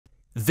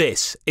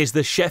This is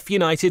the Sheff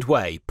United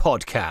Way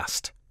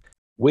podcast.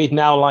 We'd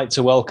now like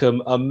to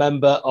welcome a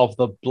member of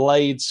the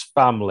Blades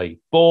family.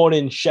 Born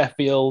in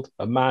Sheffield,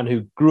 a man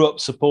who grew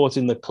up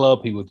supporting the club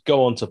he would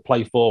go on to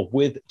play for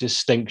with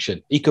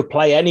distinction. He could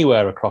play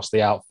anywhere across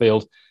the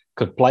outfield,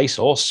 could place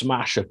or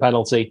smash a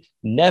penalty,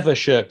 never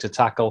shirked a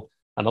tackle,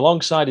 and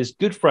alongside his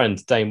good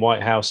friend Dame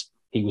Whitehouse,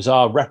 he was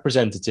our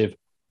representative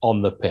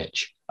on the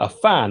pitch, a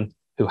fan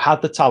who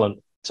had the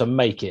talent to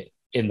make it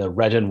in the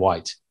red and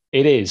white.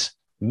 It is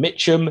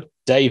Mitchum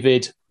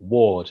David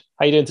Ward.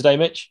 How you doing today,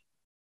 Mitch?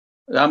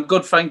 I'm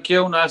good, thank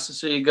you. Nice to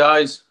see you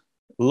guys.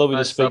 Lovely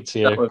to speak to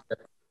you.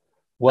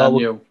 Well,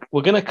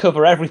 we're going to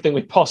cover everything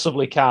we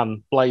possibly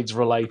can Blades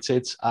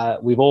related.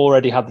 We've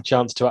already had the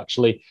chance to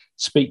actually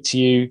speak to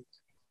you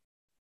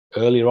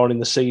earlier on in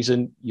the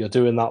season. You're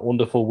doing that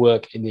wonderful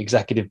work in the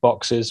executive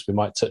boxes. We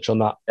might touch on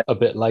that a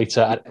bit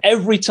later. And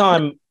every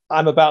time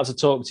I'm about to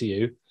talk to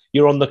you,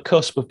 you're on the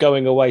cusp of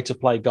going away to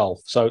play golf.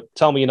 So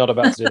tell me you're not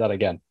about to do that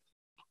again.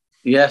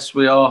 Yes,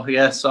 we are.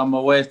 Yes, I'm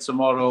away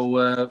tomorrow.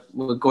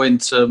 We're going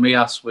to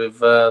Mias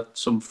with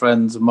some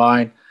friends of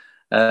mine.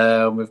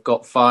 We've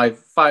got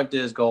five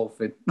days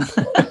golfing.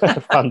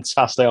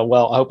 Fantastic.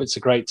 Well, I hope it's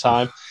a great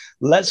time.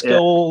 Let's go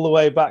all the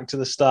way back to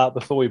the start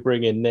before we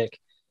bring in Nick.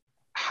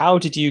 How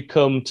did you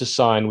come to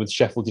sign with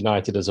Sheffield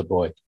United as a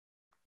boy?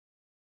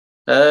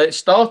 It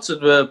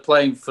started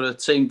playing for a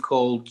team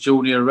called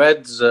Junior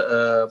Reds at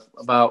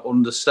about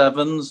under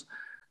sevens.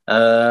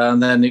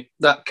 And then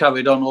that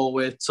carried on all the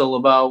way till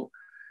about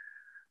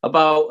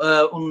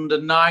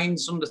under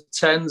nines, under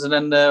tens,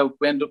 and then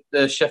we ended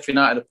up. Sheffield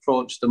United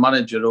approached the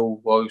manager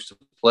who I used to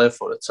play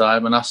for at the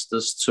time and asked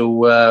us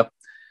to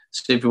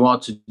see if we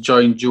wanted to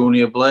join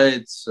Junior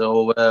Blades.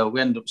 So we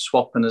ended up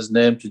swapping his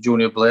name to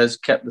Junior Blades,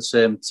 kept the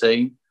same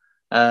team,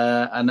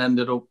 and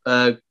ended up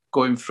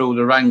going through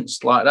the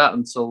ranks like that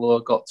until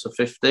I got to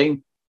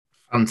 15.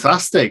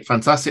 Fantastic.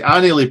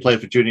 I nearly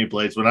played for Junior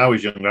Blades when I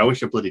was younger. I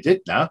wish I bloody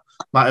did now.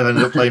 Might have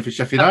ended up playing for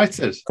Sheffield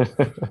United.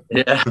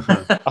 Yeah.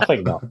 I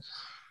think not.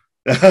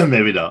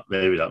 Maybe not.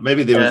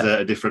 Maybe there was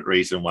a different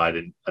reason why I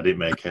didn't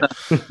make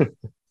it.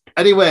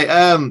 Anyway,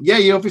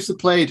 you obviously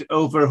played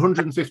over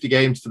 150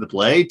 games for the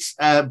Blades,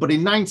 but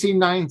in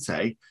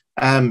 1990,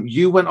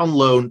 you went on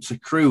loan to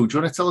Crewe. Do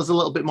you want to tell us a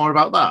little bit more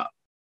about that?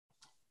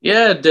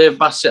 Yeah, Dave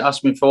Bassett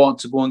asked me if I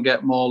wanted to go and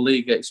get more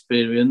league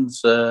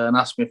experience and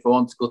asked me if I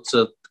wanted to go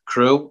to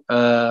Crewe.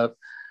 I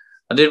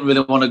didn't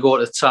really want to go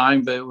at the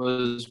time, but it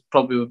was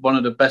probably one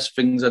of the best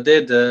things I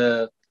did.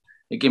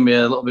 It gave me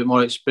a little bit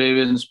more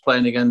experience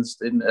playing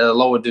against in a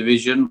lower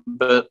division,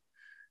 but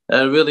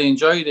I really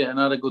enjoyed it and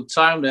had a good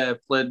time there.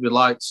 Played with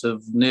likes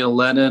of Neil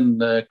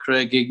Lennon,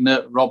 Craig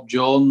Ignat, Rob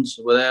Jones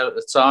were there at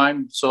the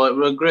time. So it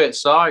was a great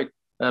side.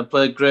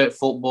 Played great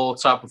football,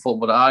 type of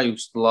football that I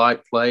used to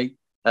like playing.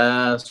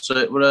 So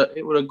it was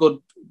a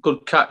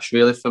good catch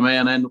really for me,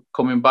 and I ended up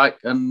coming back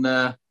and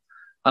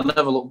I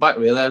never looked back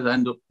really. I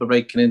ended up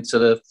breaking into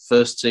the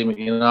first team at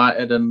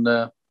United, and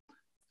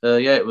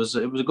it was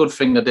a good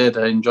thing I did.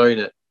 I enjoyed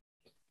it.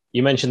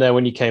 You mentioned there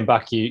when you came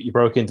back, you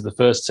broke into the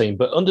first team,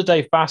 but under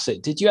Dave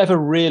Bassett, did you ever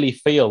really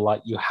feel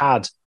like you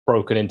had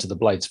broken into the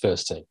Blades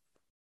first team?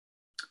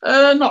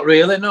 Not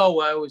really. No,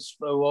 I was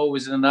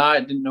always in the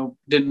night.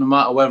 Didn't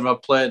matter whether I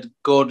played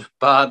good,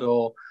 bad,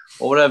 or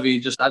whatever.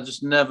 I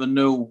just never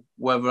knew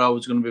whether I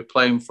was going to be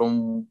playing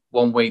from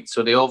one week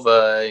to the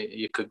other.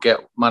 You could get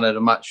man of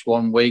the match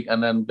one week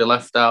and then be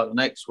left out the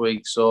next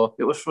week. So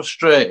it was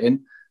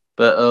frustrating,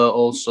 but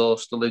also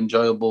still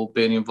enjoyable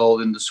being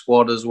involved in the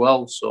squad as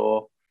well.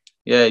 So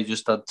yeah, you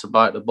just had to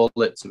bite the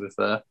bullet, to be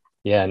fair.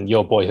 Yeah, and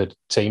your boyhood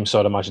team, so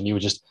I'd imagine you were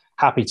just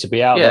happy to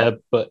be out there,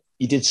 but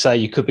you did say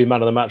you could be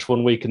man of the match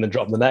one week and then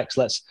drop the next.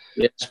 Let's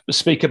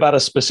speak about a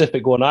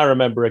specific one. I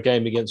remember a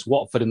game against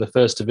Watford in the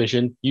first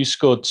division. You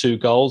scored 2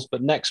 goals,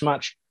 but next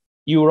match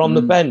you were on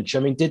the bench. I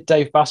mean, did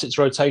Dave Bassett's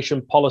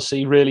rotation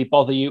policy really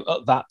bother you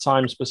at that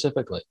time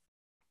specifically?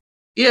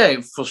 Yeah,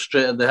 it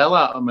frustrated the hell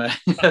out of me.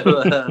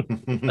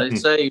 Like I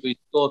say, we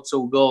score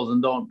 2 goals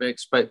and don't be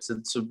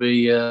expected to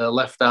be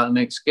left out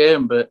next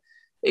game, but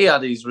he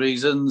had his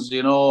reasons,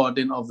 you know. I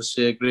didn't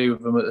obviously agree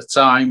with him at the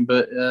time,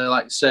 but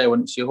like I say,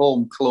 when it's your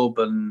home club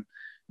and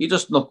you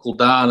just knuckle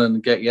down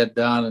and get your head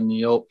down and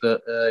you hope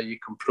that you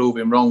can prove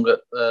him wrong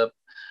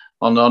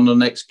on the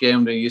next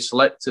game that you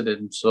selected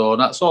him. So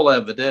that's all I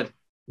ever did.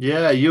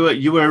 Yeah, you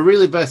were a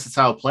really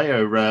versatile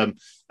player.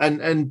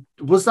 And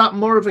was that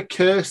more of a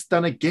curse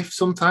than a gift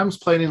sometimes,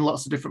 playing in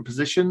lots of different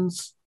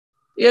positions?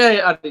 Yeah,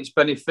 it had its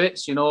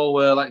benefits, you know.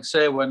 Like I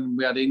say, when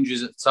we had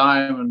injuries at the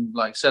time, and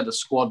like I said, the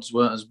squads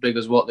weren't as big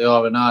as what they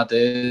are in our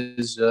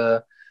days.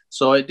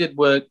 So it did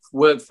work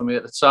for me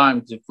at the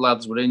time. If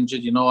lads were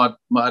injured, you know,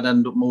 I'd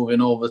end up moving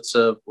over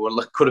to, well,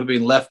 it could have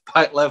been left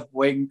back, left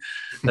wing.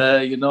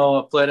 You know,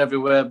 I played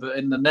everywhere but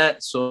in the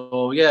net.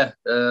 So yeah,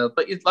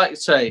 but like you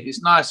say,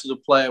 it's nice as a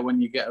player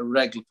when you get a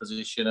regular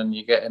position and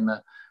you get in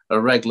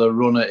a regular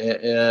run at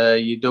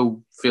it. You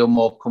do feel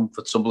more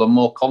comfortable and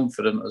more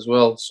confident as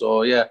well.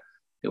 So yeah.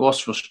 It was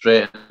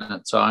frustrating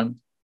at times.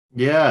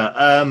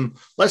 Yeah.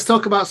 Let's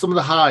talk about some of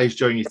the highs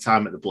during your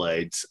time at the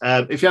Blades.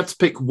 If you had to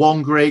pick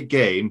one great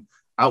game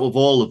out of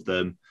all of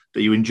them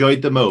that you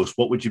enjoyed the most,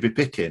 what would you be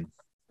picking?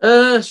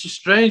 It's a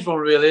strange one,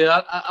 really.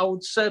 I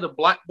would say the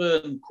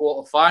Blackburn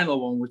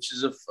quarter-final one, which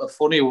is a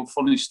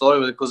funny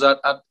story, because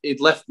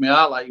he'd left me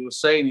out, like you were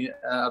saying.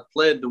 I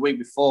played the week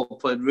before,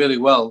 played really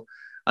well,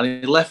 and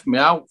he left me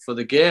out for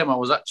the game. I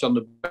was actually on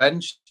the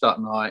bench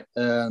that night,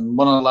 and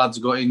one of the lads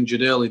got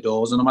injured early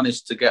doors, and I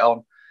managed to get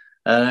on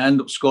and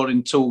end up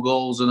scoring 2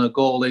 goals and a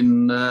goal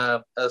in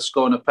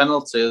scoring a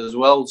penalty as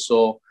well.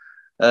 So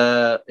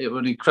it was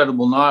an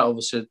incredible night,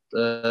 obviously,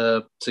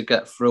 to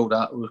get through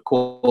that. It was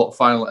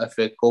quarter-final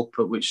FA Cup,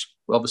 which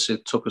obviously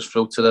took us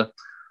through to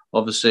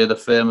the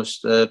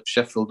famous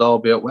Sheffield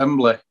derby at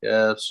Wembley.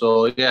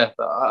 So yeah,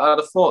 I'd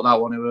have thought that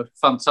one. It was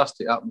a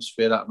fantastic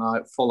atmosphere that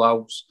night, full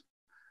house,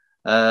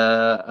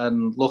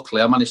 and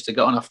luckily I managed to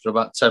get on after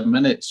about 10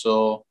 minutes.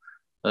 So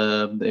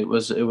it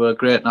was a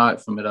great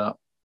night for me. That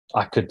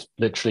I could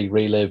literally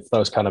relive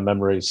those kind of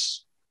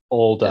memories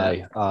all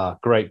day. Yeah.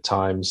 Great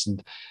times.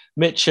 And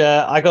Mitch,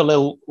 I got a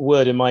little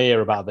word in my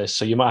ear about this,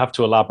 so you might have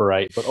to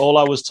elaborate. But all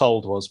I was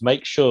told was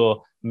make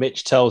sure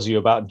Mitch tells you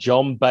about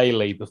John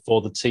Bailey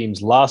before the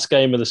team's last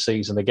game of the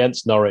season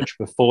against Norwich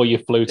before you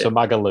flew to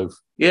Magaluf.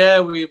 Yeah,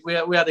 we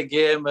had a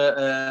game at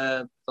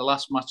the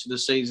last match of the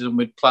season.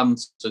 We'd planned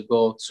to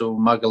go to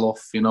Magaluf,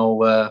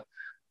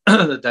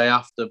 the day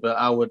after. But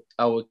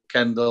our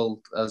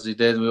Kendall, as he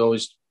did, we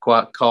always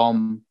quite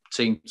calm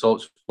team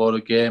talks before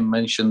the game,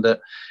 mentioned that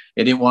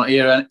he didn't want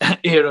to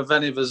hear of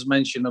any of us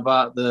mention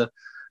about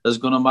us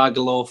going to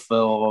Magaluf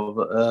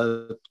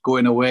or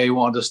going away. He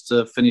wanted us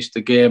to finish the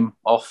game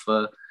off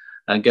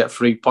and get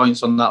 3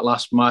 points on that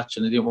last match,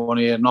 and he didn't want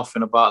to hear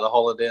nothing about the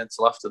holiday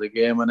until after the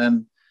game. And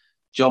then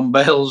John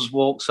Bales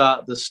walks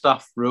out the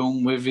staff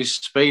room with his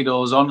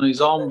Speedos on and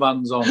his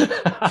armbands on.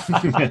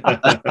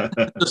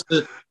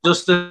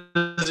 just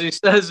as he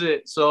says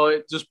it. So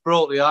it just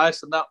broke the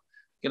ice, and that,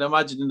 you can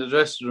imagine in the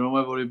dressing room,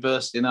 everybody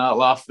bursting out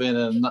laughing,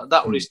 and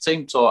that was his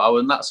team talk,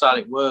 and that's how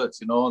it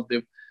worked,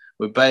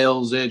 with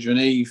Bales, Adrian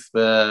Heath,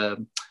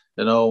 that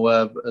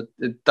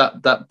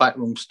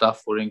backroom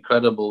staff were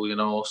incredible,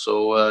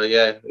 So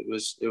it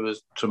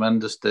was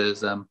tremendous days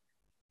then.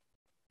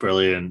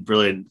 Brilliant.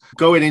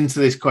 Going into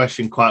this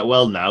question quite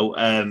well now,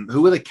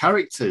 who were the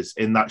characters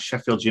in that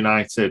Sheffield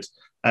United,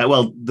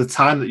 the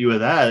time that you were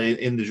there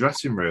in the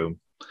dressing room?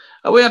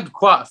 We had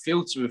quite a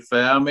few, to be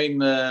fair. I mean,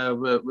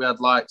 we had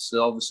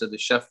obviously the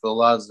Sheffield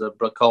lads,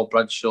 Carl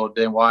Bradshaw,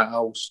 Dane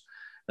Whitehouse.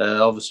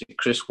 Obviously,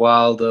 Chris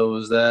Wilder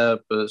was there,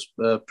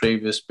 but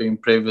previous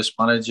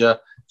manager.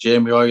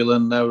 Jamie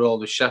Oyland, they were all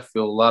the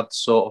Sheffield lads,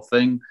 sort of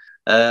thing.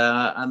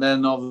 And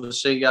then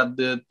obviously you had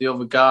the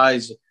other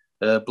guys,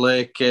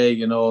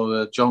 Blakey,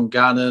 John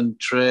Gannon,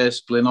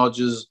 Trace, Glyn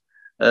Hodges.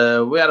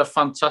 We had a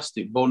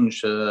fantastic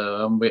bunch,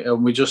 and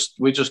we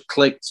just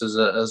clicked as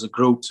a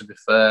group, to be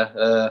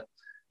fair.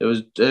 It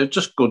was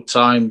just good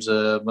times,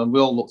 and we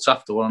all looked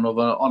after one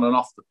another on and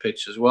off the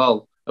pitch as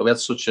well. We had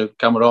such a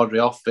camaraderie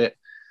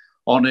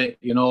on it.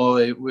 We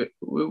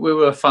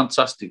were a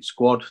fantastic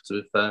squad,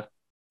 to be fair.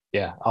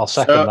 Yeah, I'll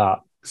second that.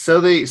 So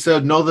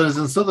Northerners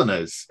and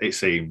Southerners, it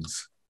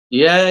seems.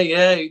 Yeah.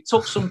 It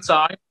took some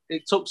time.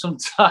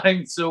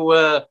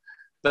 To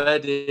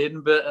bed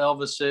in, but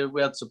obviously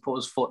we had to put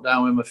his foot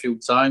down with him a few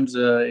times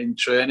in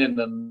training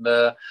and.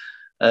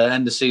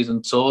 End of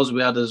season tours,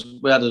 we had us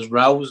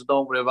roused.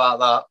 Don't worry about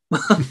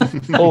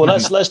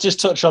that. Let's just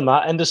touch on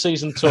that. End of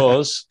season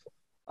tours.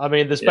 I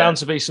mean, there's bound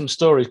to be some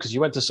stories because you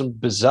went to some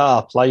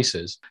bizarre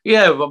places.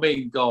 Yeah, I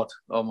mean, oh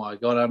my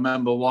God, I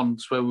remember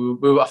once where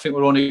I think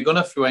we were only going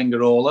to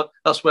Fuengirola.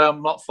 That's where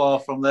I'm not far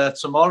from there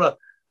tomorrow,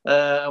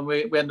 and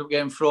we ended up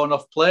getting thrown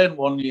off plane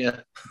one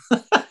year.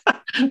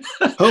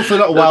 Hopefully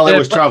not while I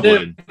was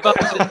travelling.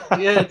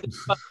 It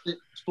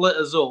split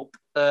us up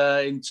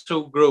in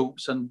 2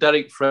 groups, and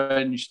Derek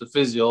French, the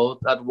physio,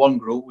 had one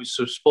group, which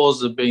was supposed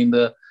to have been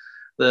the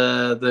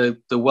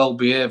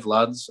well-behaved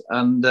lads,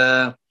 and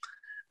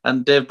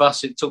Dave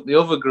Bassett took the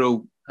other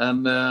group,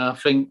 and I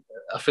think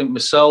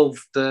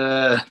myself,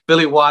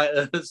 Billy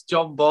Whitehurst,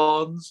 John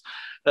Barnes,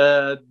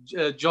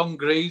 John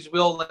Greaves, we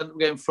all ended up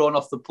getting thrown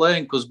off the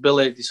plane because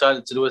Billy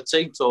decided to do a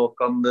team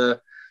talk on the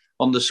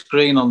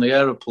screen on the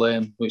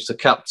aeroplane, which the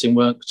captain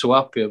weren't too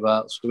happy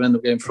about, so we ended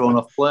up getting thrown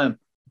off plane.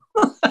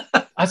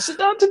 I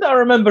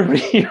remember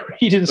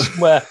reading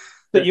somewhere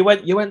that you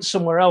went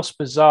somewhere else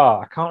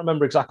bizarre. I can't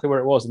remember exactly where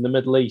it was. In the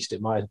Middle East,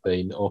 it might have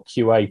been, or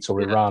Kuwait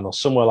or Iran or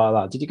somewhere like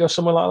that. Did you go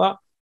somewhere like that?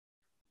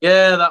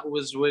 Yeah, that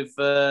was with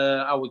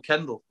Howard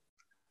Kendall.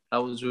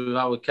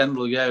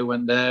 Yeah, we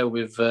went there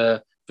with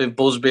Viv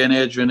Busby and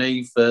Adrian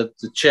Heath. The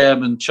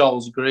chairman,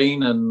 Charles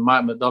Green, and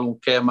Mike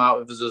McDonald came out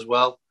with us as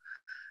well.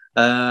 It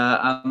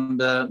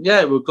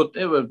was good.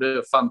 It was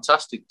a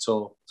fantastic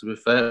tour, to be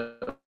fair.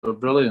 It was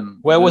brilliant.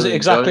 Where was it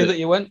exactly that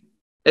you went?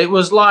 It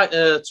was like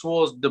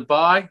towards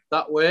Dubai,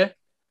 that way.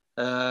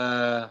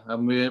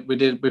 And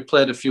we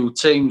played a few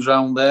teams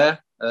around there.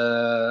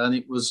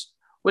 And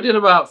we did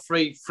about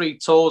three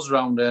tours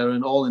around there,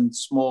 and all in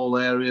small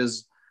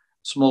areas.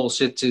 small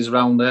cities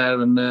around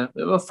there, and it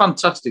was a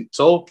fantastic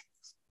tour.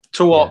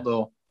 Too hot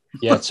though.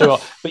 Yeah, too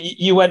hot. But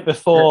you went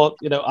before,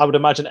 I would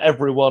imagine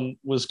everyone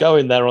was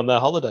going there on their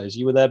holidays.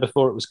 You were there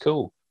before it was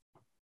cool.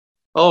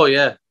 Oh,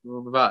 yeah,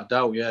 without a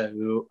doubt, yeah.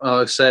 Like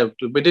I say,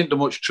 we didn't do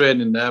much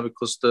training there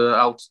because the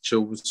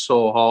altitude was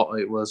so hot.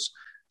 It was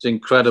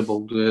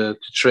incredible to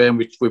train.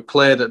 We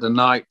played at the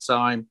night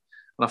time,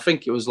 and I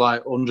think it was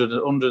like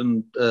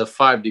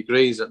 105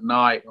 degrees at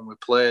night when we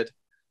played.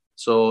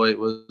 So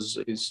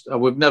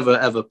we've never,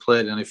 ever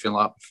played anything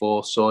like that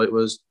before. So it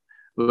was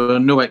a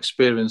new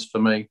experience for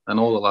me and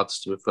all the lads,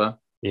 to be fair.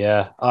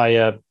 Yeah,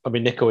 I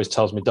mean, Nick always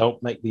tells me,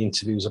 don't make the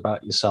interviews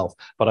about yourself.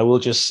 But I will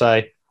just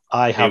say,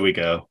 Here we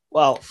go.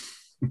 Well,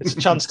 it's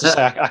a chance to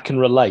say I can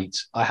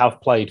relate. I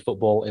have played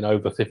football in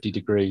over 50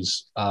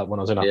 degrees when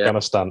I was in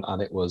Afghanistan,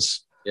 and it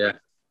was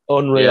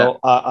unreal.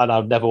 And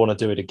I'd never want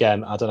to do it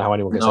again. I don't know how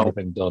anyone gets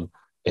anything done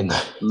in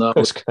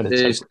those kind of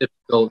it's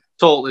difficult.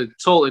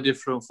 Totally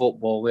different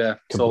football. Yeah,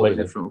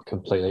 completely different.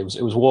 Completely.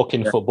 It was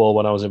walking football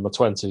when I was in my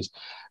 20s.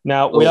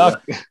 Now we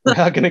are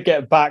going to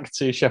get back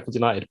to Sheffield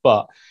United,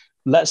 but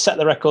let's set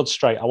the record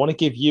straight. I want to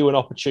give you an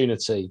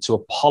opportunity to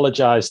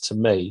apologise to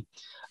me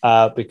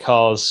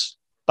because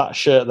that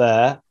shirt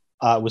there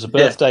was a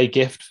birthday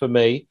gift for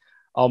me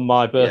on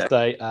my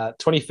birthday,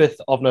 25th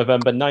of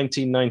November,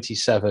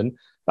 1997.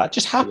 That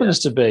just happens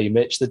to be,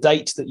 Mitch, the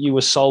date that you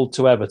were sold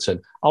to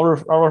Everton. I'll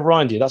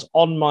remind you, that's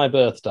on my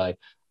birthday.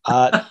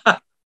 I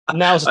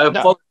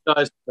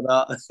apologise for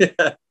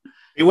that.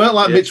 It weren't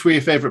like Mitch were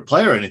your favourite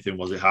player or anything,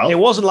 was it, Hal? It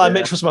wasn't like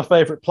Mitch was my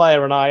favourite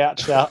player, and I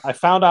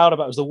found out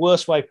about it was the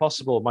worst way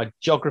possible. My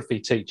geography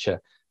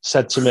teacher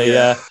said to me,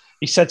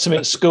 he said to me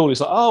at school,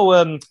 he's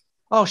like,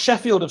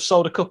 Sheffield have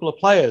sold a couple of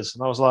players.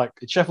 And I was like,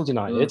 it's Sheffield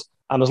United.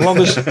 And as long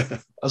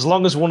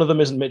as one of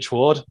them isn't Mitch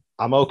Ward,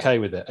 I'm okay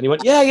with it. And he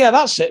went, yeah,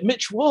 that's it,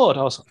 Mitch Ward.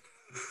 I was like,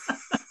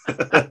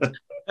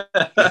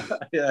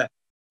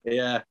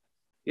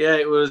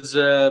 it was.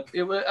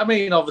 I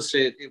mean,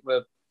 obviously,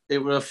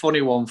 it was a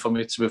funny one for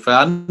me, to be fair.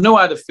 I knew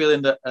I had a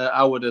feeling that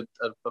Howard had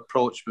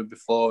approached me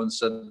before and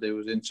said he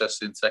was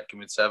interested in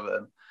taking me to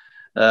Everton.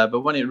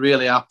 But when it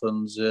really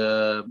happens,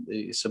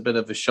 it's a bit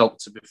of a shock,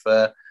 to be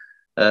fair.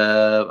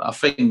 I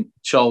think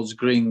Charles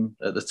Green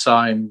at the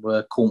time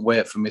couldn't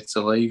wait for me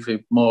to leave.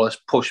 He more or less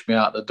pushed me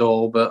out the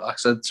door. But I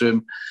said to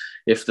him,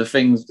 if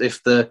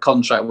the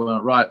contract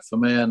weren't right for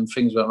me and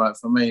things weren't right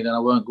for me, then I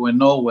weren't going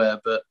nowhere.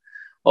 But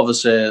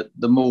obviously,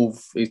 the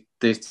move,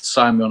 they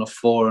signed me on a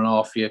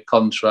 4.5-year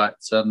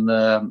contract, and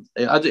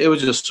it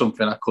was just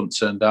something I couldn't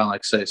turn down.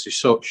 Like I say, it's a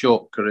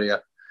short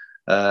career,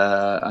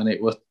 and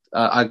it was.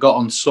 I got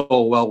on so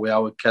well with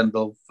Howard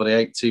Kendall for the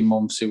 18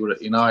 months he was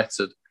at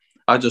United.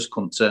 I just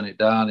couldn't turn it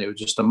down. It was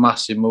just a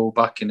massive move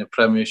back in the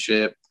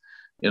Premiership.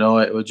 It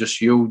was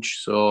just huge.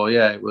 So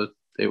yeah, it was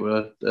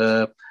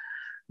a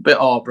bit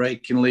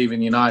heartbreaking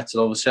leaving United.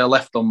 Obviously, I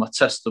left on my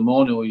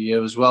testimonial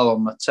year as well,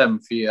 on my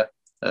 10th year.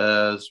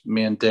 As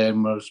me and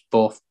Dane was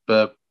both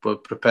were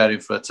preparing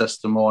for a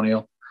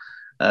testimonial.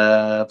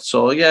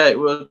 So yeah, it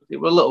was a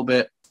little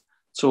bit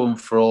to and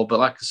fro. But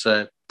like I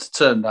said, to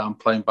turn down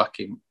playing back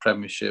in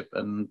Premiership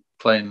and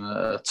playing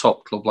a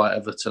top club like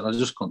Everton, I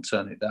just couldn't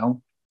turn it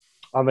down.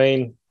 I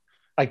mean,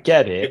 I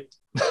get it.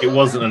 It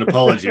wasn't an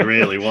apology,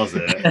 really, was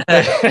it? I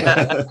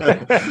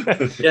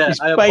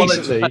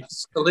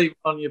apologise for leaving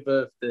on your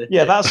birthday.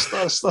 Yeah,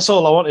 that's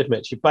all I wanted,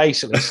 Mitch. You're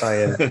basically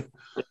saying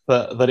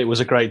that it was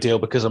a great deal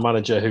because a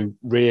manager who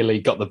really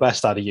got the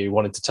best out of you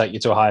wanted to take you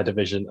to a higher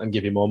division and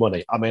give you more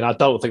money. I mean, I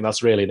don't think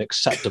that's really an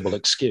acceptable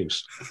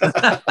excuse.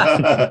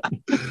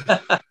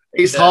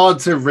 It's hard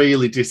to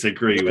really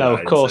disagree with that. No,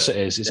 of course it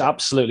is. It's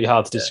absolutely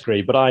hard to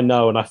disagree. But I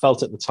know, and I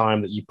felt at the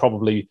time, that you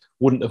probably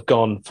wouldn't have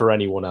gone for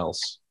anyone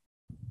else.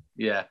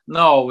 Yeah.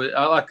 No,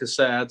 like I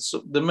said,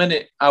 the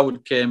minute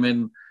Howard came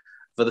in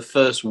for the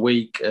first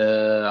week,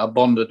 I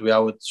bonded with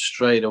Howard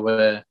straight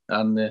away.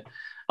 And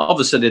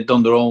obviously, they'd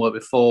done their own work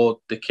before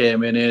they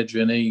came in.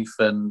 Adrian Heath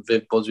and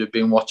Viv Buzz had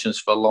been watching us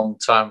for a long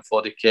time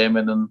before they came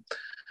in. And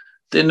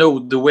they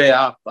knew the way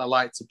I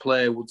like to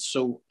play would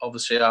suit,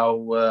 obviously,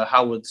 how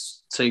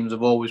Howard's teams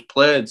have always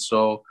played.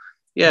 So,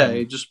 yeah,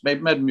 it just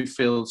made me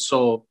feel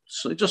so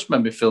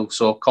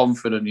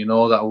confident,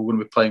 that we're going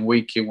to be playing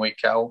week in, week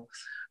out.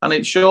 And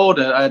it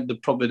showed. I had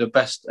probably the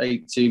best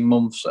 18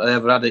 months I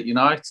ever had at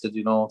United,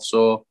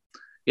 So,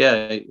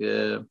 yeah,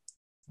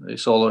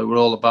 we're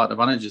all about the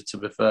manager, to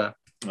be fair.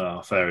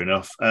 Oh, fair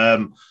enough.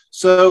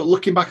 So,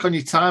 looking back on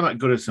your time at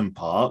Goodison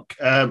Park,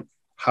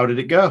 how did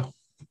it go?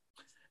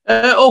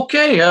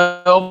 Okay.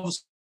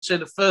 Obviously,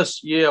 the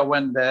first year I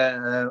went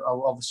there, I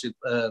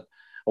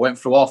went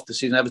through half the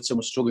season. Everton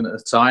was struggling at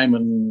the time,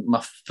 and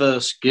my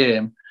first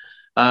game,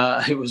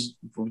 it was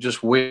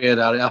just weird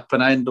how it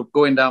happened. I ended up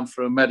going down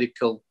for a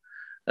medical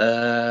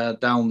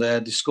down there,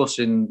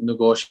 discussing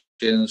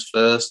negotiations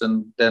first,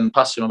 and then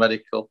passing a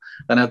medical.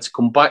 Then I had to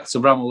come back to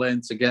Bramall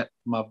Lane to get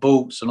my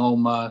boots and all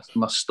my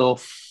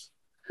stuff.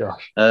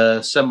 Gosh.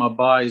 Send my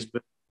buys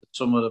to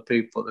some of the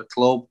people at the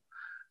club.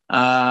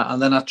 And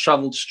then I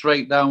travelled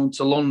straight down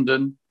to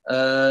London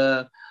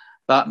that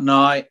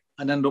night.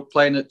 ended up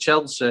playing at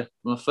Chelsea.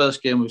 My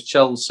first game was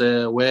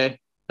Chelsea away,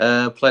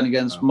 playing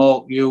against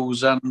Mark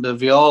Hughes and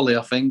Violi,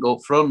 I think,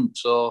 up front.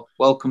 So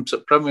welcome to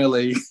Premier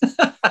League.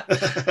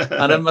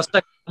 And then my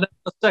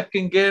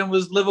second game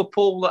was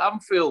Liverpool at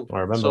Anfield. I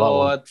remember that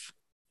one.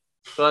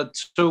 I had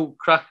two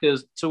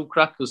crackers to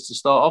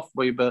start off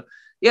with. But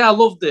yeah, I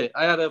loved it.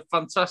 I had a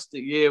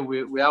fantastic year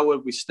with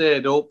Howard. We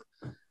stayed up.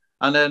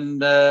 And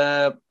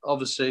then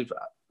obviously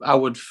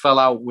Howard fell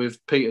out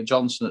with Peter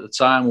Johnson at the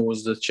time, who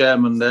was the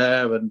chairman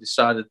there, and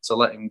decided to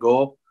let him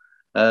go,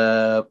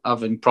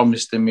 having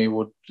promised him he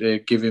would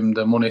give him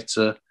the money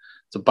to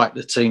back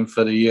the team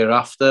for the year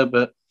after.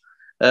 But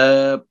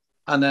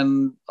and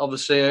then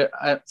obviously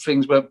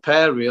things went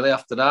pear really.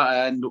 After that,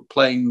 I ended up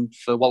playing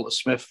for Walter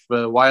Smith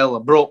for a while. I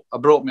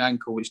broke my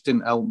ankle, which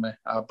didn't help me.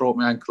 I broke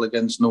my ankle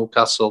against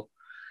Newcastle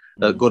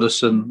at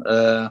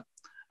Goodison.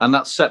 And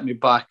that set me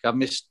back. I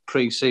missed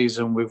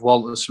pre-season with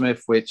Walter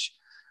Smith, which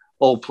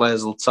all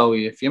players will tell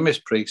you. If you miss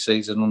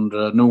pre-season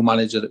under a new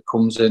manager that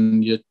comes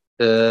in, you're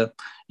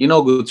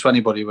no good to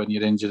anybody when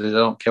you're injured. I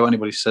don't care what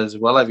anybody says.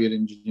 Well, if you're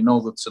injured, you're no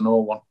good to no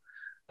one.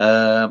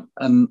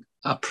 And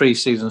our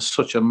pre-season is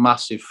such a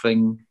massive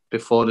thing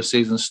before the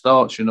season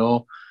starts, you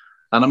know.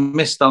 And I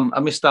missed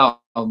out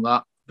on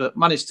that, but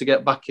managed to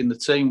get back in the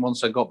team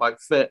once I got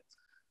back fit,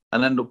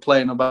 and ended up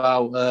playing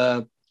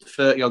about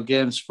 30 odd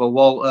games for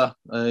Walter,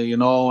 you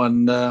know,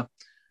 and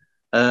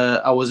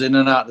I was in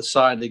and out of the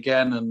side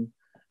again,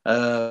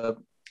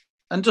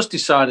 and just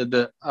decided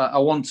that I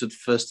wanted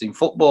first team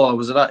football. I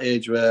was at that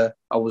age where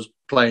I was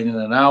playing in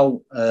and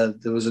out.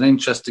 There was an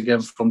interest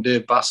again from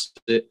Dave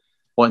Bassett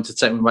wanting to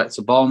take me back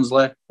to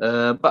Barnsley,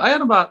 but I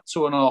had about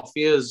 2.5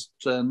 years,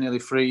 nearly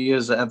 3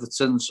 years at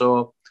Everton,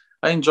 so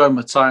I enjoyed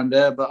my time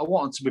there. But I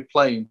wanted to be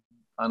playing,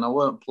 and I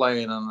weren't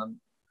playing, and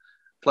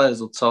players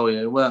will tell you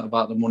it weren't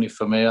about the money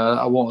for me.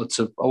 I wanted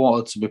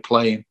to be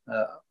playing.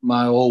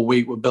 My whole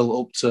week was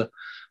built up to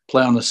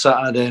play on a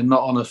Saturday,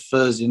 not on a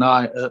Thursday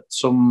night at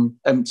some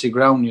empty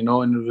ground, you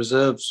know, in the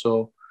reserves.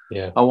 So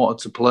yeah, I wanted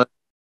to play.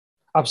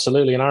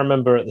 Absolutely. And I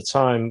remember at the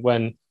time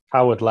when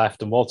Howard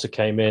left and Walter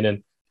came in,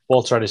 and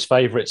Walter had his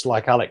favourites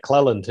like Alec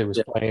Cleland, who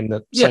was playing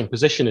the same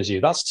position as you.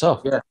 That's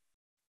tough.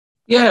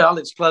 Yeah,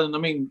 Alex Cleland. I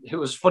mean, it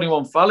was a funny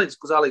one for Alex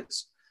because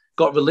Alex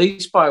got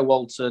released by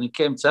Walter and he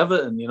came to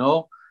Everton, you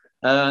know.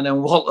 And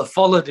then Walter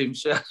followed him,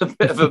 so he had a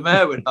bit of a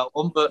mare with that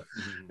one. But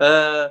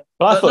I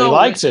thought he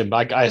liked him.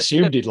 I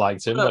assumed he'd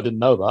liked him. I didn't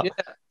know that.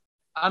 Yeah,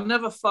 I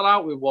never fell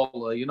out with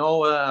Walter. You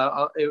know,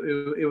 he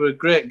was a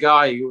great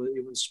guy. He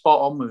was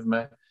spot on with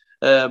me.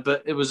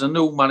 But it was a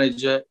new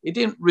manager. He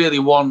didn't really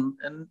want,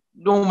 and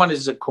no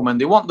managers that come in,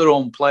 they want their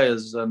own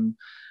players. And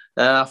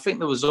I think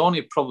there was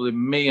only probably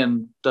me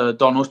and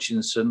Don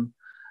Hutchinson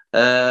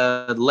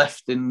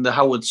left in the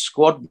Howard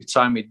squad by the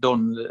time he'd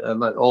done.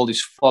 Like all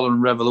this following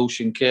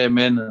revolution came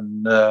in,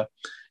 and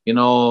you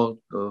know,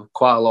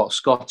 quite a lot of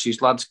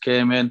Scottish lads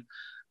came in,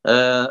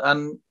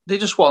 and they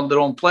just wanted their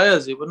own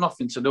players. It was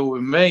nothing to do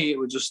with me. It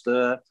was just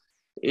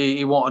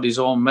he wanted his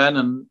own men,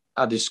 and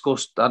I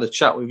had a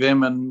chat with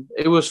him, and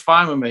it was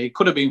fine with me. It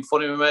could have been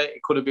funny with me.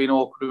 It could have been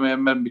awkward with me. It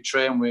made me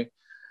train with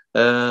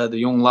the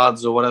young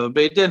lads or whatever,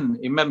 but he didn't.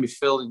 He made me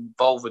feel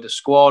involved with the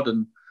squad,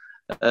 and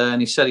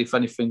he said, if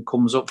anything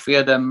comes up for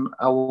you, then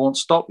I won't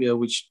stop you,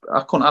 which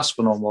I couldn't ask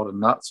for no more than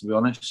that, to be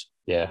honest.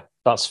 Yeah,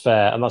 that's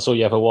fair. And that's all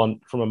you ever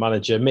want from a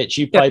manager. Mitch,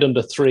 you played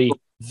under 3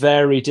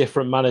 very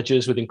different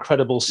managers with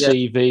incredible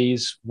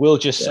CVs. We'll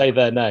just say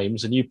their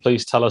names, and you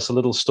please tell us a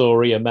little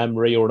story, a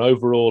memory, or an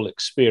overall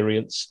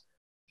experience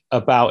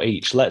about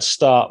each. Let's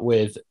start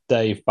with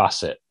Dave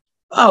Bassett.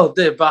 Oh,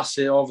 Dave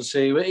Bassett,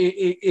 obviously,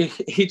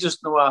 he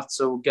just knew how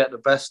to get the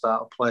best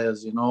out of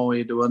players, you know.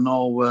 There were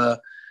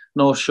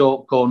no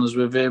short corners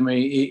with him.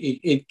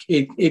 He'd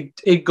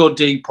go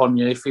deep on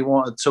you if he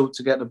wanted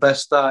to get the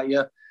best out of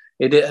you.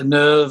 He'd hit a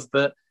nerve,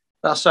 but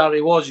that's how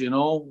he was, you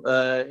know.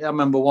 I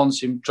remember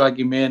once him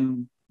dragging me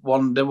in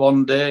one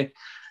day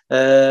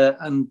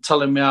and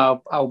telling me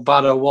how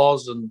bad I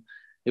was, and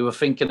he were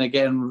thinking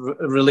of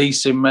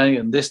releasing me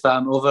and this, that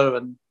and other,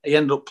 and he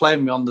ended up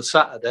playing me on the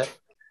Saturday.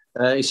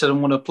 He said,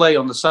 I'm going to play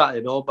on the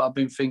Saturday, though, but I've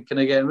been thinking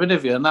of getting rid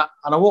of you. And I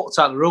walked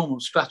out of the room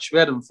and scratched my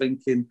head and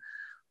thinking,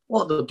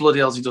 what the bloody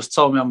hell's he just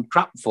told me I'm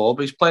crap for?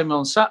 But he's playing me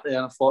on Saturday.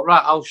 And I thought,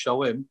 right, I'll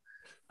show him.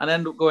 And I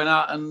ended up going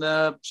out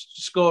and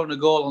scoring a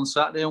goal on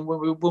Saturday, and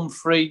we won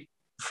 3-0.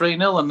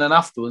 And then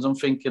afterwards, I'm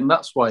thinking,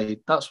 that's why he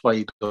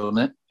done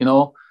it. You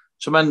know,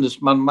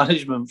 tremendous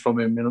management from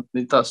him. You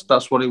know,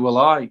 that's what he will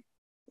like.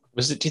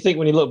 Do you think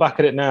when you look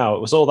back at it now,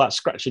 it was all that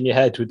scratching your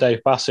head with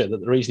Dave Bassett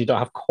that the reason you don't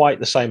have quite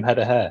the same head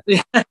of hair?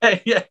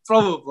 Yeah,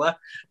 probably.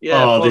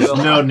 Yeah, probably. There's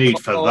no need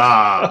for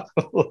that.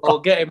 Or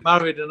getting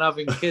married and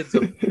having kids,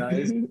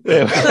 guys.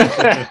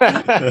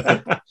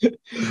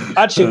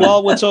 Actually,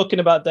 while we're talking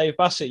about Dave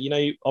Bassett, you know,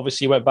 you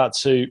obviously went back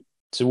to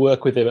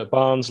work with him at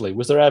Barnsley.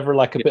 Was there ever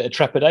like a bit of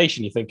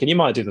trepidation? You thinking you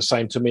might do the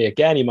same to me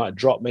again? You might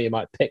drop me. You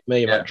might pick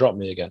me. You might drop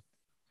me again.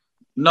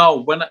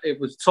 No, it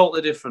was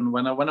totally different.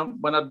 When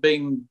I'd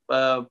been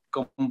gone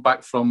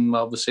back from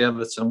obviously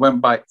Everton,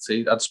 went back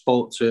I'd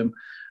spoke to him,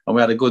 and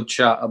we had a good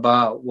chat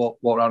about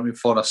what happened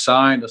before I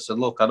signed. I said,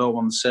 look, I don't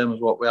want the same as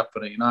what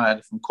happened at United.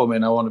 If I'm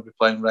coming, I want to be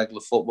playing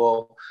regular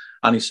football.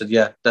 And he said,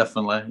 yeah,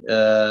 definitely.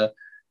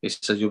 He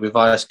said, you'll be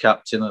vice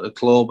captain at the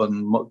club,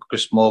 and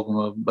Chris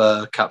Morgan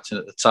was captain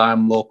at the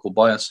time, local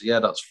boy. I said, yeah,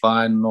 that's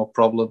fine, no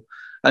problem.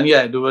 And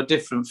yeah, there were a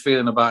different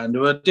feeling about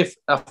him.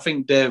 I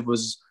think Dave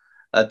was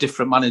a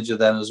different manager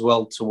then as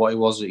well to what he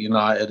was at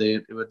United.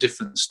 They were a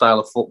different style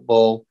of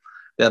football.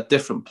 They had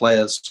different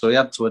players, so he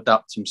had to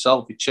adapt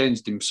himself. He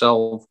changed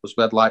himself because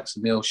we had likes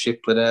of Neil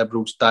Shipley there,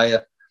 Bruce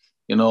Dyer.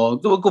 You know,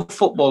 there were good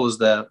footballers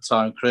there at the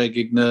time. Craig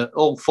Ignat,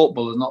 all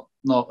footballers,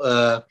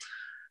 not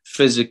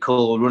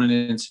physical,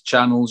 running into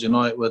channels. You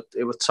know, it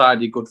were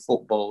tidy, good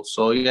football.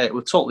 So yeah, it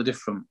was totally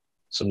different.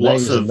 Some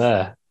names in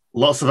there.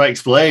 Lots of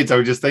ex-Blades. I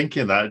was just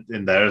thinking that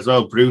in there as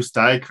well. Bruce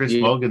Dyer, Chris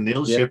Morgan,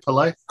 Neil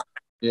Shipley.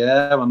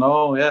 Yeah, I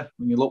know. Yeah,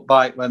 when you look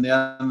back when they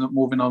ended up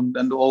moving on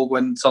and all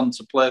went on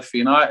to play for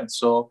United,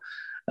 so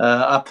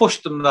I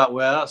pushed them that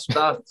way. That's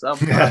top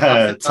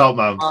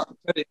man.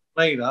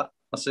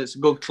 I say it's a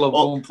good club.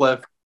 Go and play.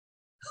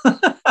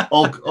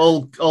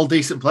 all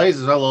decent players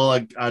as well. All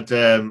had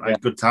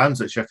good times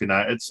at Sheffield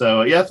United.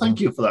 So yeah,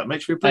 thank you for that,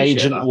 Mitch. We appreciate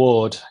Agent that.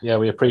 Ward. Yeah,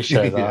 we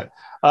appreciate that.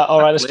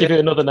 All right, let's give you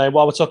another name.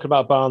 While we're talking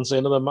about Barnsley,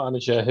 another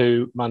manager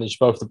who managed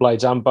both the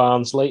Blades and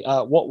Barnsley.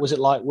 What was it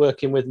like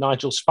working with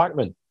Nigel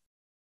Spackman?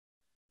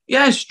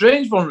 Yeah, it's a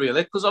strange one,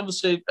 really, because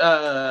obviously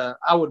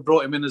Howard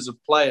brought him in as a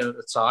player at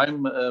the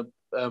time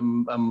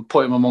and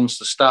put him amongst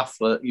the staff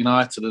at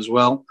United as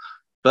well.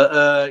 But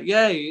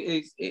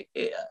I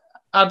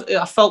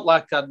felt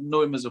like I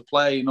knew him as a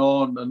player, you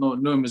know, and I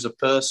knew him as a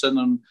person.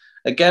 And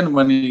again,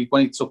 when he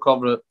took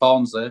over at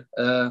Barnsley,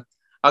 I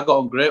got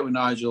on great with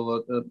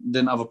Nigel. I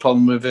didn't have a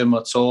problem with him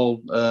at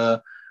all.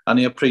 And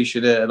he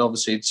appreciated it.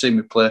 Obviously, he'd seen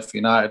me play for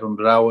United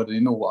under Howard, and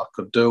he knew what I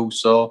could do.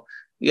 So,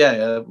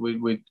 yeah,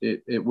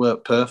 it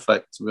worked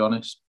perfect, to be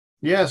honest.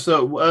 Yeah,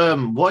 so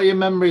what are your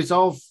memories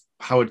of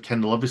Howard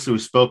Kendall? Obviously,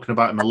 we've spoken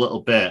about him a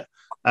little bit,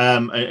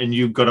 and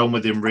you got on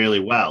with him really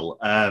well.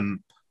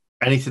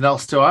 Anything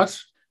else to add?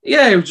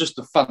 Yeah, he was just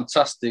a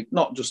fantastic,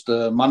 not just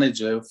a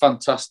manager, a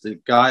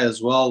fantastic guy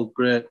as well.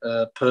 Great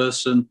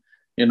person,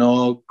 you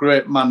know,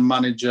 great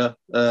man-manager.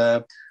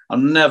 And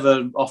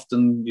never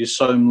often you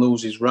saw him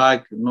lose his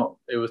rag.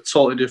 It was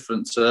totally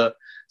different to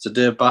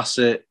Dave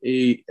Bassett.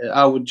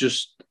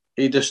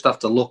 He'd just have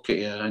to look at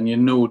you and you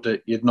knew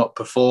that you'd not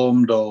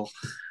performed, or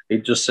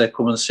he'd just say,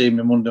 come and see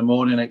me Monday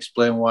morning,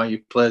 explain why you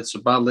played so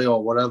badly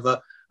or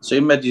whatever. So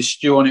he made you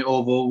stew on it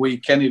over a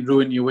weekend. He'd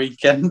ruin your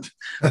weekend.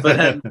 But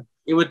then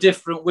he was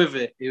different with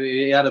it.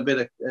 He had a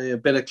bit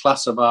of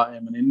class about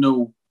him, and he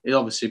knew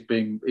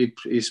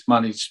he's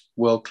managed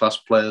world-class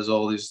players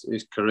all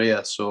his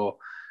career. So,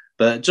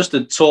 but just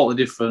a totally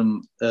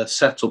different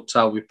setup to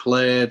how we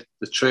played.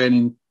 The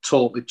training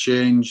totally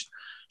changed.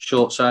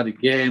 Short-sided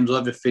games,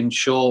 everything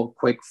short,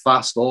 quick,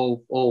 fast,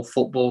 all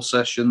football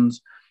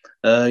sessions.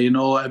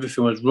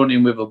 Everything was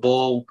running with a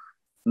ball,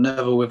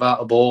 never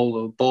without a ball.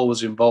 The ball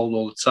was involved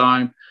all the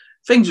time.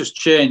 Things just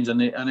changed, and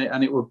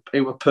it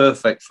were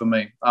perfect for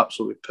me.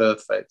 Absolutely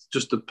perfect.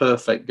 Just a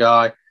perfect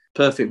guy,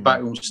 perfect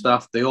backroom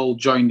staff. They all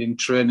joined in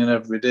training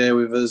every day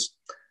with us.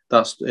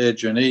 That's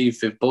Adrian,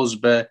 Evie,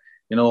 Busby,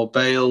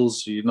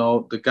 Bales,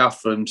 the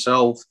gaffer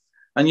himself.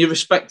 And you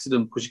respected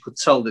them because you could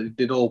tell that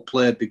they'd all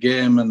played the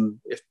game. And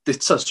if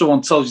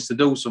someone tells you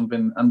to do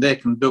something and they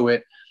can do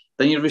it,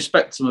 then you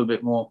respect them a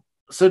bit more.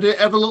 So did it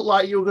ever look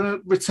like you were going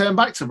to return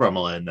back to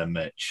Bramall Lane then,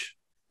 Mitch?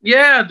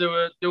 Yeah, there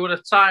were a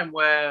time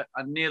where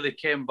I nearly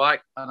came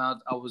back, and I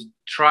was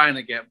trying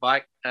to get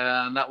back,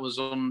 and that was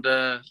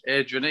under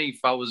Adrian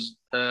Heath. I was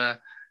at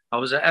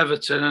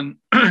Everton, and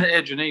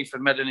Adrian Heath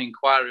had made an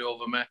inquiry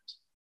over me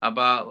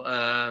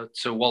about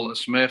to Walter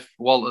Smith.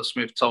 Walter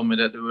Smith told me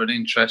that they were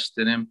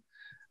interested in him.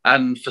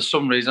 And for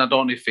some reason, I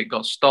don't know if it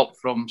got stopped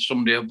from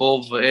somebody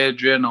above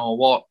Adrian or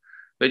what,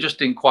 but it just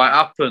didn't quite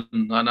happen.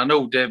 And I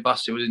know Dave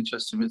Bassett was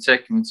interested in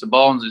taking me to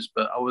Barnsley's,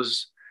 but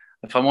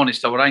if I'm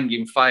honest, I was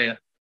hanging fire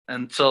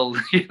until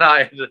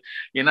United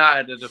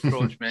had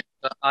approached me.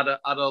 I'd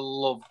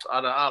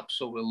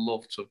absolutely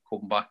loved to have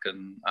come back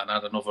and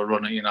had another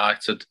run at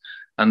United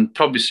and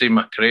probably see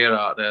my career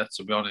out there,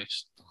 to be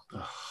honest.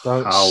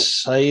 Don't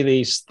say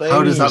these things.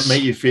 How does that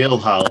make you feel,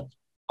 Hal?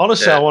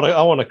 Honestly, yeah.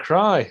 I want to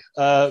cry.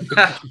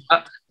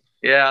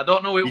 Yeah, I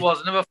don't know who it was.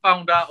 I never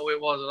found out who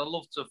it was, and I'd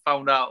love to have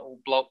found out who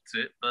blocked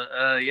it. But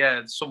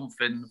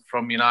something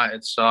from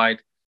United's side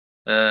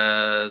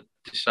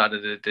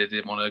decided they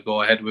didn't want to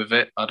go ahead with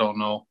it. I don't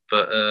know,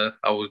 but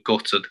I was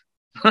gutted.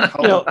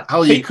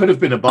 Hal, you could have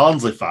been a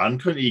Barnsley fan,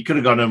 couldn't you? You could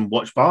have gone and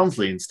watched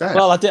Barnsley instead.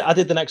 Well, I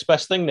did the next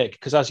best thing, Nick,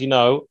 because as you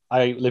know,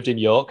 I lived in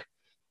York.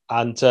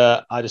 And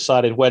I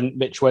decided when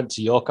Mitch went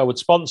to York, I would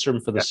sponsor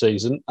him for the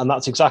season. And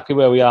that's exactly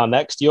where we are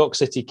next. York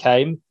City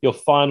came, your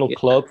final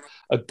club,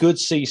 a good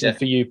season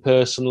for you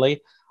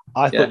personally.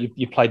 I thought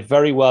you played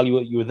very well.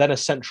 You were then a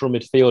central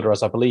midfielder,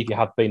 as I believe you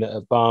had been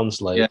at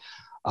Barnsley.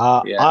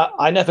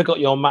 I never got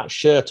your match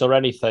shirt or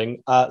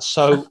anything.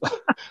 So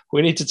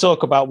we need to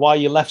talk about why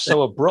you left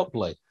so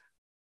abruptly.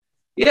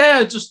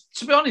 Yeah, just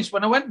to be honest,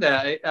 when I went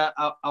there,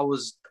 I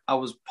was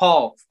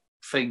part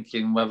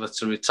thinking whether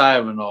to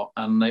retire or not,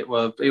 and it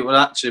was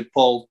actually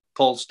Paul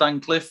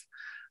Stancliffe,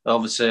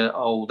 obviously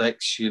old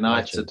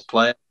ex-United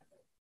player.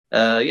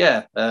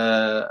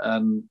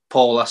 And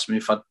Paul asked me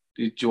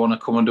do you want to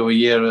come and do a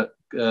year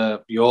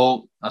at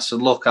York? I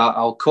said, look,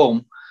 I'll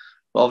come,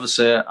 but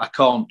obviously I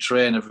can't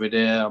train every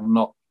day. I'm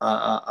not.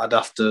 I'd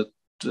have to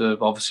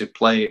obviously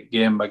play it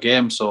game by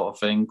game sort of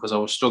thing because I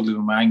was struggling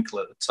with my ankle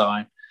at the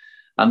time.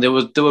 And they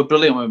were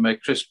brilliant with me.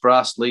 Chris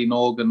Brass, Lee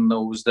Norgan,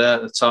 who was there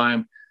at the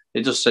time.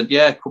 They just said,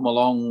 yeah, come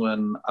along.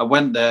 And I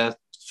went there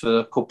for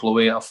a couple of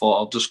weeks. I thought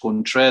I'll just go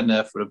and train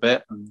there for a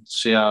bit and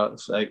see how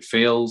it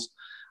feels.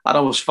 And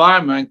I was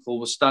fine. My ankle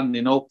was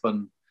standing up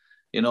and,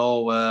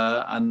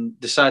 and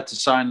decided to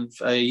sign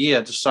a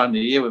year. Just signed a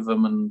year with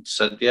them and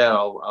said, yeah,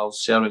 I'll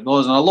see how it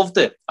goes. And I loved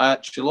it. I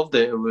actually loved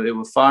it. It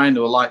was fine.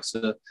 There were likes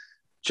of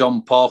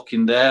John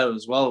Parkin there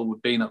as well,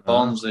 who'd been at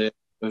Barnsley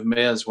with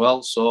me as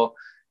well. So,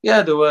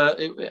 yeah,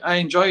 I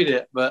enjoyed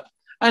it, but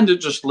I ended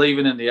up just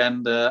leaving in the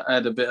end. I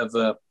had a bit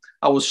of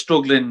I was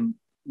struggling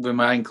with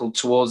my ankle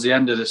towards the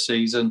end of the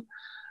season,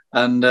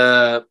 and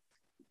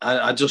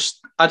I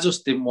just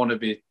didn't want to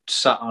be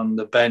sat on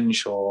the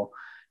bench or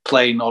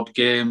playing odd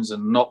games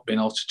and not being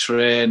able to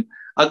train.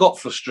 I got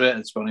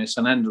frustrated, to be honest,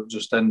 and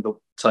ended up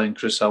telling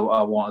Chris I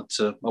wanted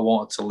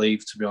to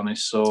leave, to be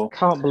honest. So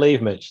can't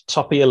believe, Mitch,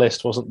 top of your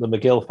list wasn't the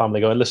McGill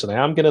family going, listen,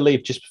 I am going to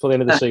leave just before the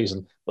end of the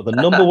season, but the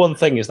number one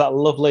thing is that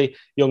lovely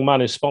young man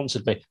who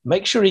sponsored me.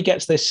 Make sure he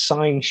gets this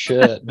signed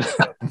shirt.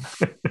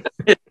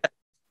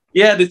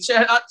 Yeah,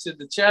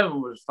 the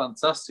chairman was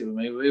fantastic with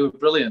me. He was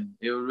brilliant.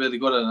 He was really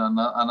good, and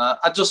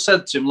I just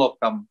said to him, look,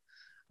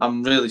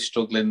 I'm really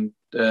struggling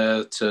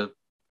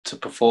to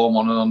perform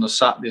on the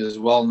Saturday as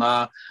well.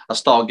 Now I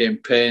started getting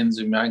pains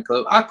in my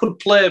ankle. I could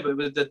play, but it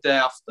was the day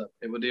after.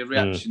 It was the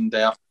reaction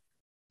day after.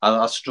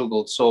 I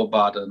struggled so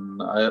bad,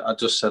 and I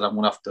just said I'm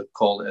going to have to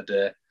call it a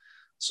day.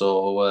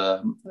 So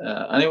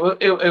and it was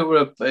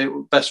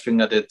the best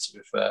thing I did, to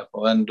be fair.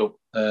 But I ended up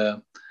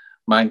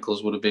my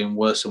ankles would have been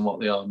worse than what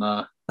they are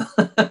now.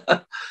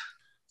 So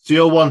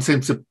you're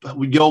wanting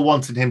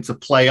him to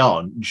play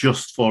on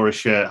just for a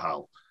shirt,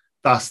 Hal?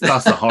 That's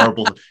a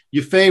horrible thing.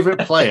 Your favourite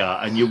player,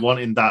 and you're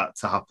wanting that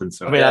to happen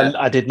to him. I mean,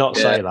 I did not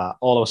say that.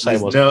 All I was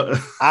saying was,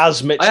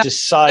 as Mitch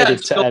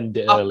decided to end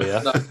it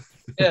earlier.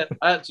 Yeah,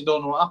 I actually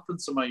don't know what happened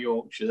to my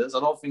Yorkshires. I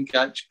don't think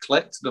I actually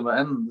collected them at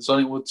end. There's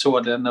only two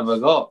I never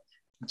got.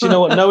 Do you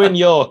know what? Knowing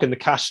York and the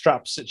cash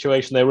strap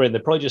situation they were in, they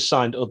probably just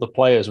signed other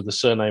players with the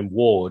surname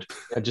Ward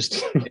and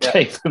just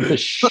gave them the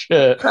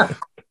shirt.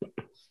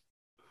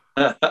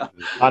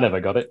 I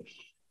never got it.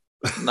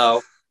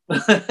 No.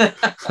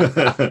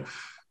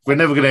 We're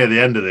never going to hear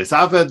the end of this.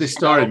 I've heard this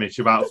story, Mitch,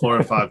 about 4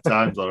 or 5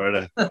 times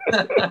already.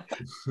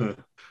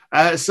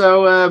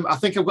 So I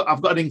think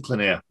I've got an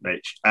inkling here,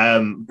 Mitch.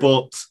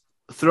 But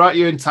throughout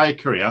your entire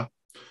career,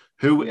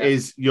 who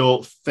is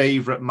your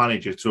favourite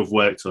manager to have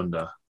worked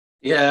under?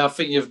 Yeah, I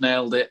think you've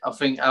nailed it. I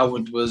think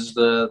Howard was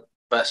the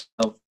best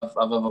I've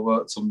ever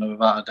worked under,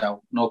 without a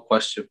doubt. No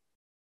question.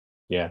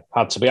 Yeah,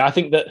 had to be. I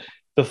think that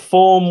the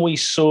form we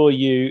saw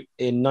you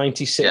in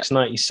 96,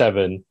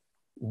 97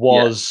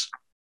 was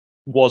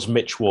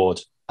Mitch Ward.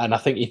 And I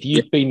think if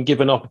you'd been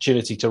given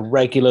opportunity to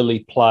regularly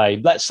play,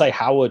 let's say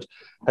Howard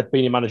had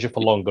been your manager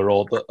for longer,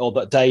 or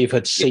that Dave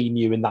had seen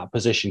you in that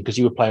position because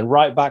you were playing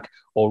right back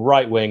or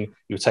right wing,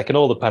 you were taking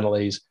all the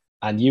penalties,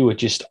 and you were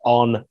just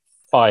on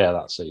fire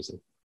that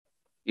season.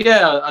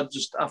 Yeah,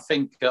 I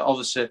think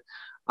obviously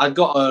I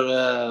got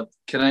a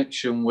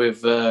connection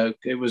with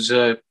it was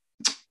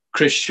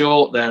Chris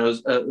Short there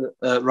as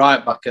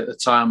right back at the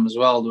time as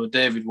well. There were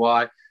David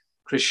White,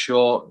 Chris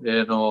Short,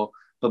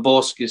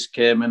 Baborskis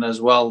came in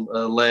as well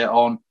later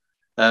on.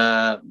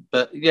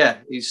 But yeah,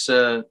 he's.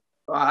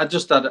 I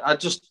just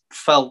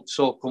felt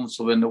so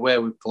comfortable in the way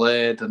we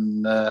played,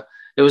 and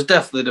it was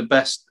definitely the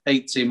best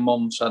 18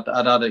 months I'd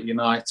had at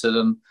United,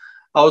 and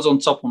I was on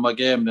top of my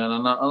game then.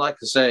 And like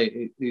I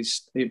say,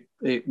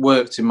 it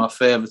worked in my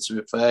favour. To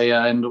be fair,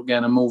 I ended up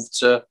getting a move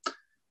to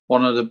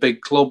one of the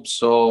big clubs,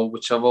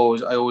 which I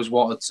always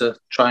wanted to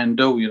try and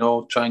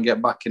do. Try and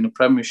get back in the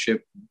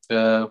Premiership,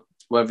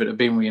 whether it had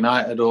been with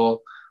United or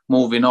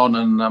moving on,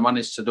 and I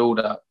managed to do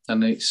that,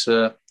 and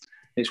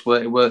it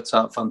worked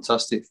out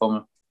fantastic for me.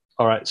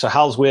 All right, so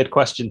Hal's weird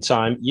question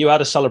time. You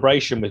had a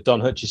celebration with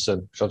Don Hutchison,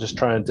 which I'll just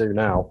try and do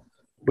now,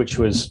 which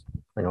was,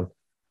 hang on.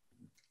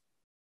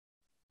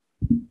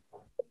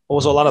 What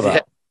was all that about?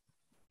 Yeah,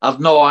 I've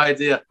no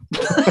idea.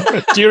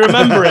 Do you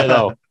remember it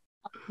though?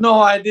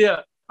 No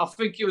idea. I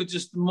think it was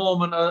just a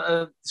moment,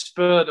 a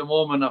spur of the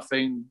moment. I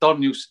think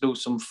Don used to do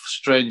some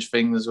strange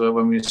things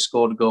when we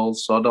scored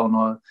goals, so I don't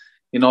know.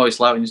 It's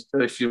like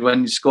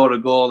when you score a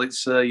goal,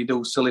 it's you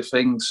do silly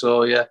things.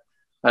 So yeah,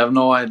 I have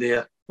no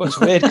idea. Well, it's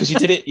weird because you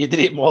did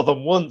it more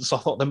than once. I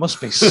thought there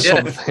must be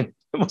something.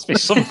 There must be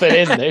something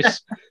in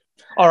this.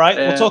 All right,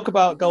 we'll talk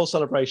about goal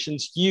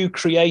celebrations. You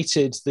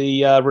created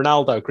the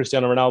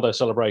Cristiano Ronaldo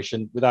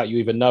celebration without you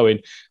even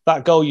knowing.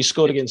 That goal you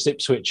scored against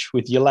Ipswich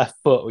with your left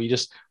foot, where you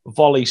just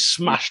volley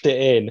smashed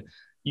it in.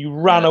 you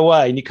ran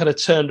away and you kind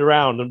of turned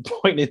around and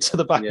pointed to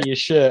the back of your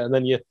shirt, and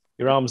then your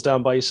arms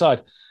down by your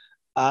side.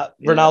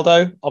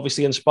 Ronaldo,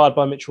 obviously inspired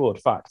by Mitch Ward.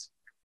 Fact.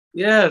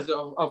 Yeah,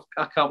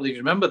 I can't believe you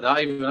remember that.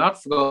 Even I'd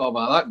forgot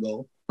about that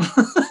goal.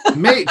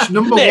 Mitch,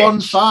 number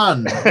one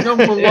fan.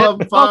 Number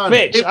one fan.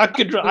 Mitch, I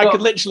could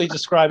literally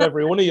describe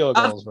every one of your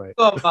goals, mate.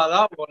 I forgot about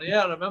that one.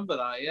 Yeah, I remember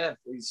that. Yeah,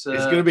 he's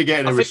going to be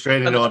getting a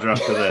restraining order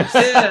after this.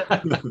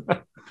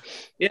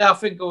 I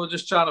think I was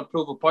just trying to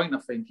prove a point. I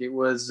think it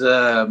was.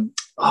 I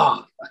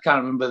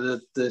can't remember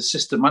the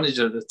assistant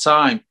manager at the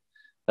time.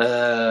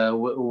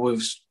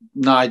 With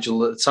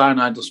Nigel at the time,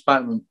 Nigel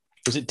Spatman.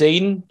 Was it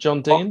Dean?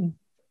 John Dean?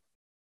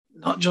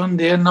 Not John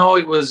Dean. No,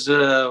 it was.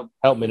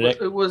 Help me,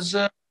 Nick. It was.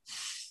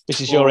 This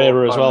is your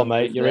era as well,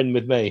 mate. You're in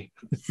with me.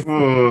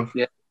 Yeah,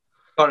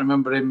 can't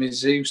remember him. He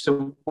used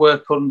to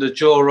work under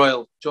Joe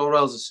Royal. Joe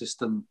Royal's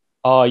assistant.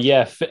 Oh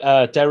yeah,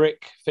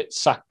 Derek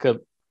Fitzsacker.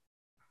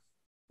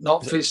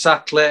 Not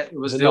Fitzsackler. It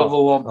was the other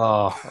one.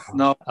 Oh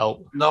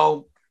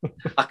no,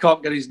 I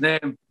can't get his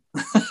name.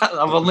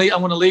 I'm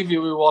going to leave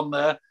you with one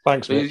there.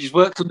 Thanks, mate. He's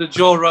worked under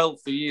Joe Royal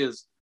for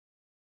years.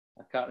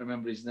 I can't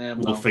remember his name.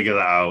 We'll figure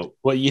that out.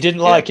 Well, you didn't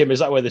like him. Is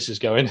that where this is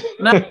going?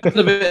 No, it was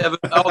a bit of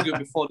an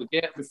argument before the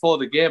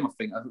game. I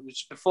think it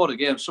was before the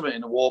game, something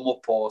in a warm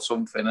up or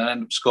something, and I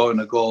ended up scoring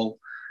a goal.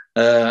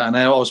 And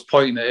I was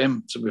pointing at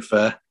him. To be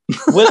fair,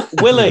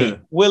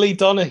 Willie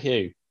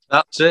Donahue.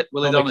 That's it,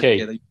 Willie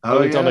Donahue.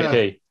 Willie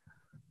Donahue.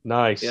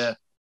 Nice. Yeah,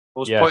 I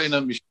was pointing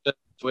at me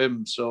to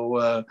him.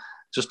 So.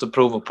 Just to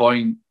prove a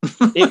point.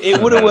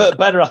 It would have worked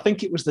better. I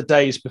think it was the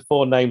days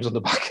before names on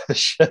the back of the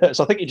shirt.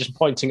 So I think you're just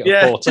pointing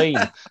at 14.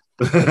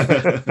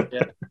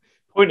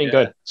 Pointing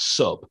going,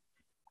 sub.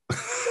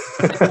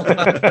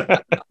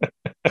 But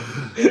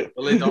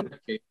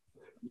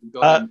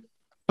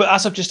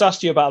as I've just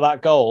asked you about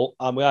that goal,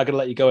 and we are going to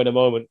let you go in a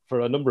moment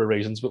for a number of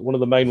reasons, but one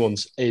of the main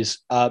ones is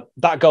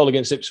that goal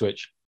against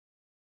Ipswich.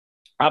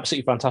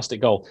 Absolutely fantastic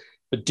goal.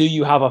 But do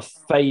you have a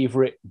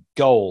favourite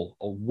goal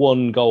or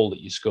one goal that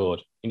you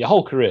scored in your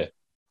whole career?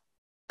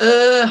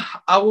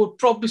 I would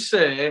probably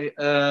say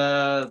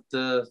I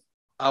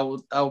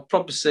would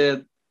probably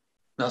say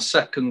the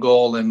second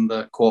goal in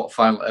the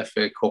quarter-final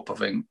FA Cup. I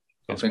think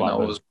that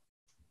was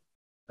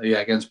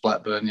against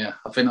Blackburn. Yeah,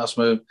 I think that's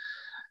probably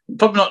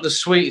not the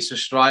sweetest of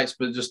strikes,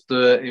 but just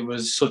it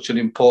was such an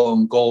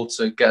important goal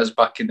to get us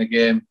back in the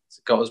game.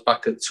 It got us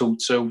back at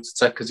 2-2 to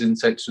take us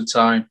into extra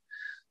time.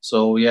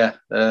 So,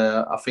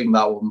 I think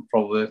that one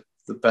probably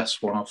the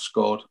best one I've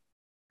scored.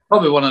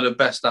 Probably one of the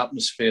best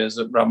atmospheres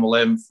at Bramall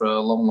Lane for a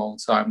long, long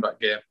time, that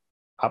game.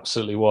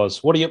 Absolutely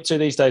was. What are you up to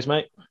these days,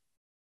 mate?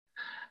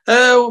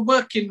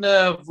 Working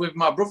with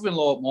my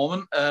brother-in-law at the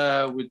moment.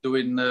 We're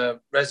doing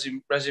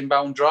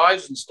resin-bound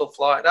drives and stuff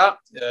like that.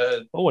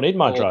 I need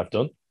my drive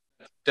done.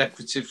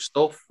 Decorative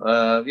stuff.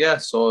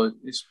 So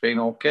it's been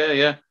okay,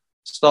 yeah.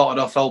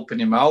 Started off helping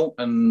him out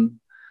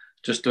and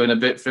just doing a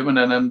bit for him, and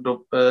then ended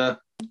up...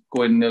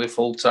 going nearly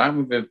full time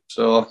with him,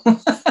 so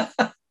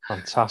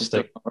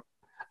fantastic.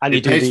 And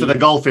it pays for the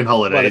golfing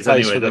holidays,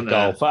 for the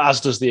golf, as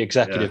does the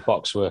executive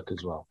box work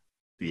as well.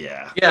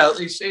 Yeah.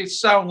 It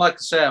sounds like I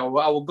say I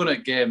was good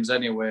at games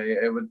anyway.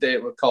 It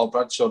was Carl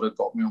Bradshaw that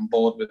got me on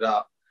board with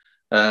that.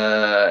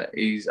 I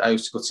used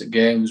to go to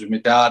games with my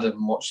dad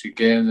and watch the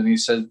games, and he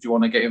said, "Do you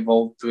want to get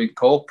involved doing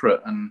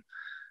corporate?" And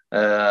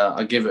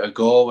I give it a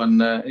go,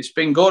 and it's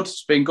been good.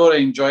 It's been good. I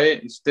enjoy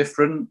it. It's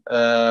different. We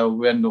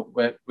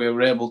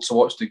were able to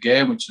watch the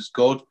game, which is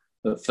good.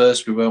 At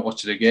first, we weren't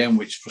watching the game,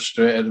 which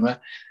frustrated me.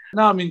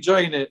 No, I'm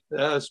enjoying it.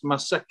 It's my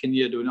second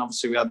year doing it.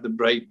 Obviously, we had the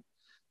break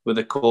with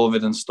the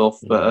COVID and stuff,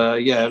 but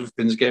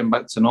everything's getting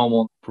back to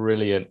normal.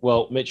 Brilliant.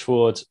 Well, Mitch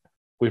Ward,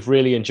 we've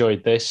really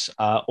enjoyed this.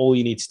 All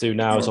you need to do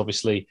now is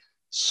obviously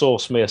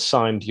source me a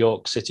signed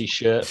York City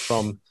shirt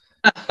from.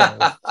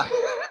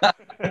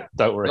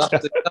 Don't worry.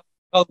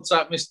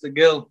 Contact Mr.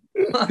 Gill.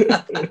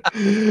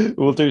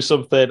 We'll do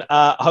something.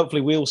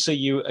 Hopefully, we'll see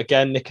you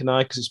again, Nick and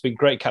I, because it's been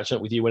great catching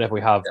up with you whenever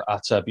we have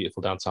at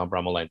beautiful downtown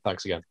Bramall Lane.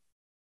 Thanks again.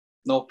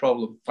 No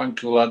problem.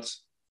 Thank you,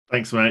 lads.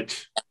 Thanks,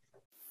 Mitch.